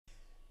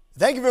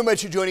Thank you very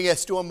much for joining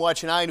us. Storm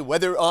Watch 9,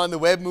 weather on the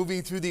web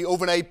moving through the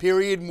overnight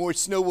period. More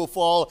snow will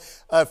fall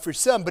for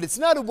some, but it's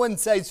not a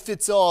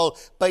one-size-fits-all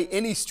by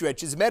any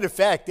stretch. As a matter of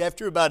fact,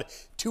 after about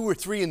 2 or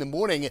 3 in the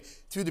morning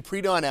through the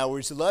pre-dawn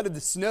hours, a lot of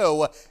the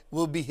snow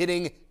will be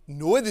hitting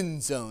northern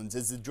zones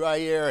as the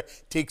dry air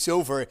takes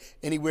over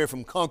anywhere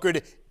from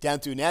Concord down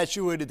through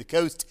Nashua to the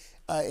coast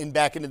and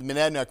back into the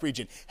Monadnock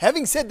region.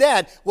 Having said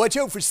that, watch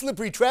out for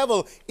slippery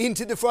travel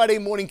into the Friday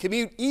morning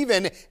commute,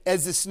 even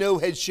as the snow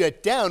has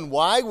shut down.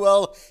 Why?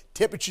 Well,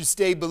 temperatures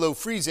stay below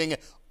freezing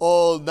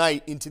all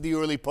night into the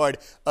early part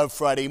of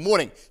Friday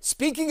morning.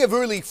 Speaking of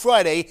early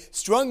Friday,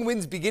 strong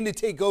winds begin to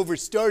take over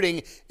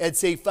starting at,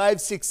 say,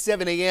 5, 6,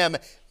 7 a.m.,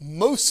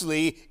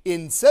 mostly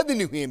in southern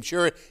New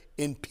Hampshire,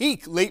 in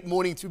peak late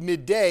morning through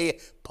midday,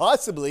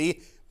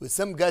 possibly with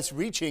some gusts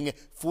reaching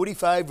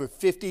 45 or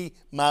 50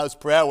 miles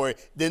per hour.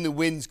 Then the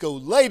winds go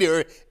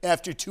lighter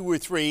after 2 or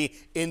 3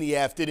 in the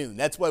afternoon.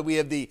 That's why we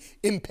have the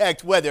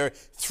impact weather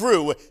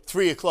through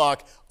 3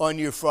 o'clock on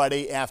your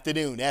Friday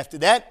afternoon. After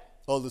that,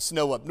 all the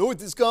snow up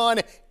north is gone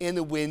and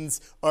the winds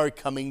are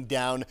coming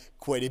down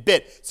quite a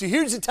bit. So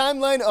here's the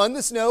timeline on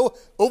the snow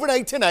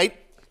overnight tonight.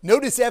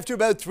 Notice after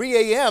about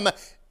 3 a.m.,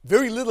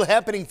 very little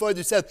happening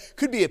farther south.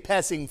 Could be a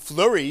passing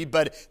flurry,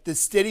 but the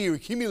steadier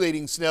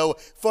accumulating snow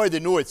farther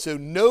north. So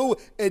no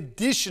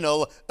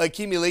additional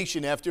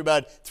accumulation after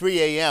about 3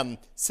 a.m.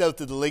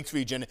 south of the Lakes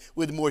region,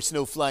 with more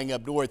snow flying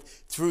up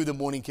north through the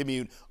morning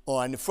commute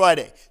on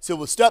Friday. So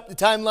we'll stop the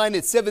timeline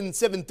at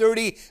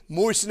 7:30.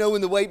 More snow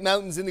in the White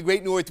Mountains in the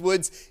Great North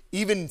Woods.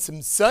 Even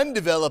some sun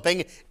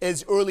developing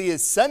as early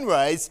as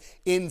sunrise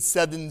in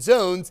southern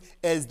zones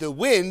as the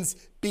winds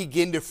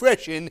begin to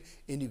freshen,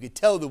 and you could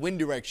tell the wind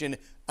direction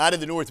out of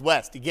the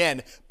northwest.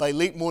 Again, by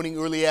late morning,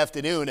 early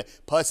afternoon,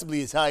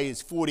 possibly as high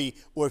as 40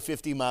 or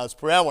 50 miles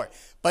per hour.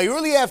 By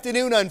early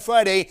afternoon on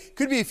Friday,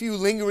 could be a few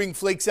lingering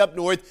flakes up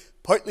north,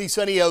 partly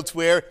sunny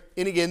elsewhere,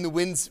 and again, the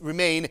winds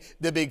remain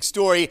the big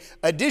story.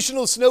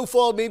 Additional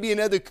snowfall, maybe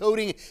another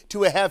coating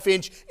to a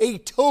half-inch, a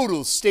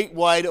total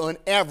statewide on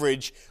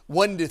average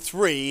 1 to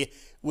 3,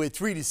 with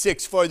 3 to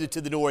 6 farther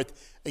to the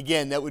north.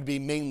 Again, that would be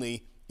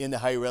mainly in the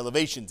higher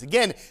elevations.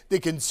 Again, the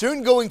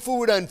concern going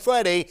forward on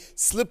Friday,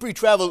 slippery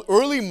travel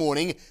early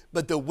morning,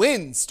 but the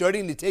winds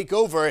starting to take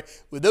over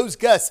with those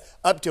gusts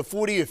up to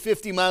 40 or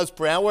 50 miles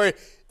per hour.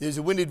 There's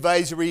a wind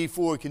advisory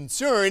for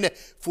concern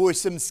for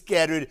some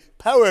scattered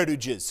power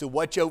outages. So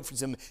watch out for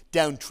some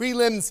downed tree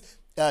limbs,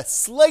 a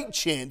slight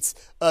chance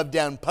of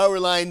down power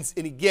lines.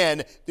 And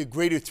again, the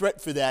greater threat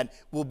for that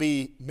will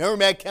be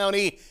Merrimack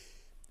County,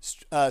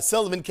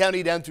 Sullivan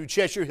County down through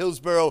Cheshire,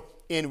 Hillsborough,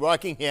 and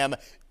Rockingham,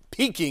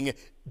 peaking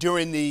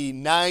during the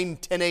 9,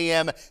 10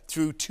 a.m.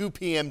 through 2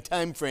 p.m.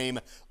 time frame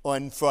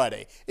on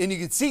Friday. And you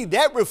can see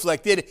that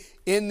reflected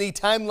in the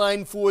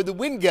timeline for the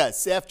wind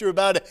gusts. After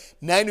about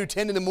 9 or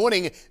 10 in the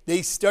morning,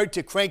 they start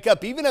to crank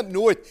up, even up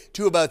north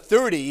to about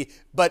 30,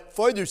 but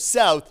farther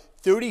south,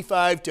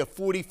 35 to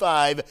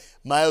 45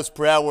 miles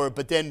per hour.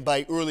 But then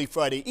by early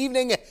Friday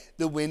evening,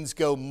 the winds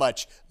go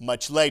much,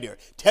 much lighter.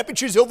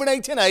 Temperatures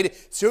overnight tonight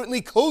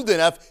certainly cold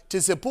enough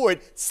to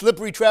support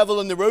slippery travel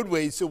on the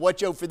roadways, so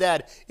watch out for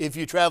that if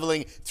you're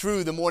traveling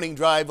through the morning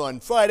drive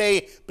on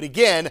Friday. But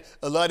again,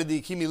 a lot of the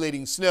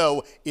accumulating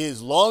snow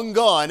is long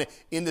gone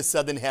in the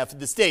southern half of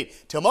the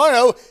state.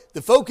 Tomorrow,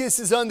 the focus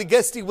is on the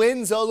gusty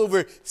winds all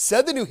over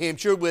southern New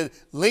Hampshire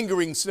with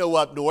lingering snow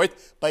up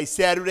north. By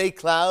Saturday,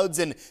 clouds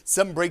and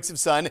some breaks of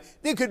sun.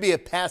 There could be a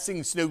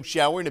passing snow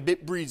shower and a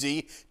bit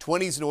breezy,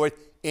 20s north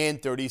and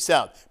 30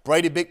 south.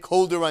 Bright, a bit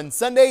colder on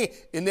Sunday,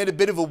 and then a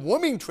bit of a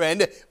warming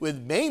trend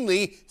with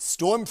mainly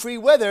storm-free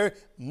weather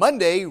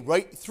Monday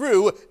right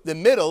through the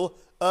middle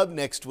of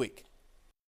next week.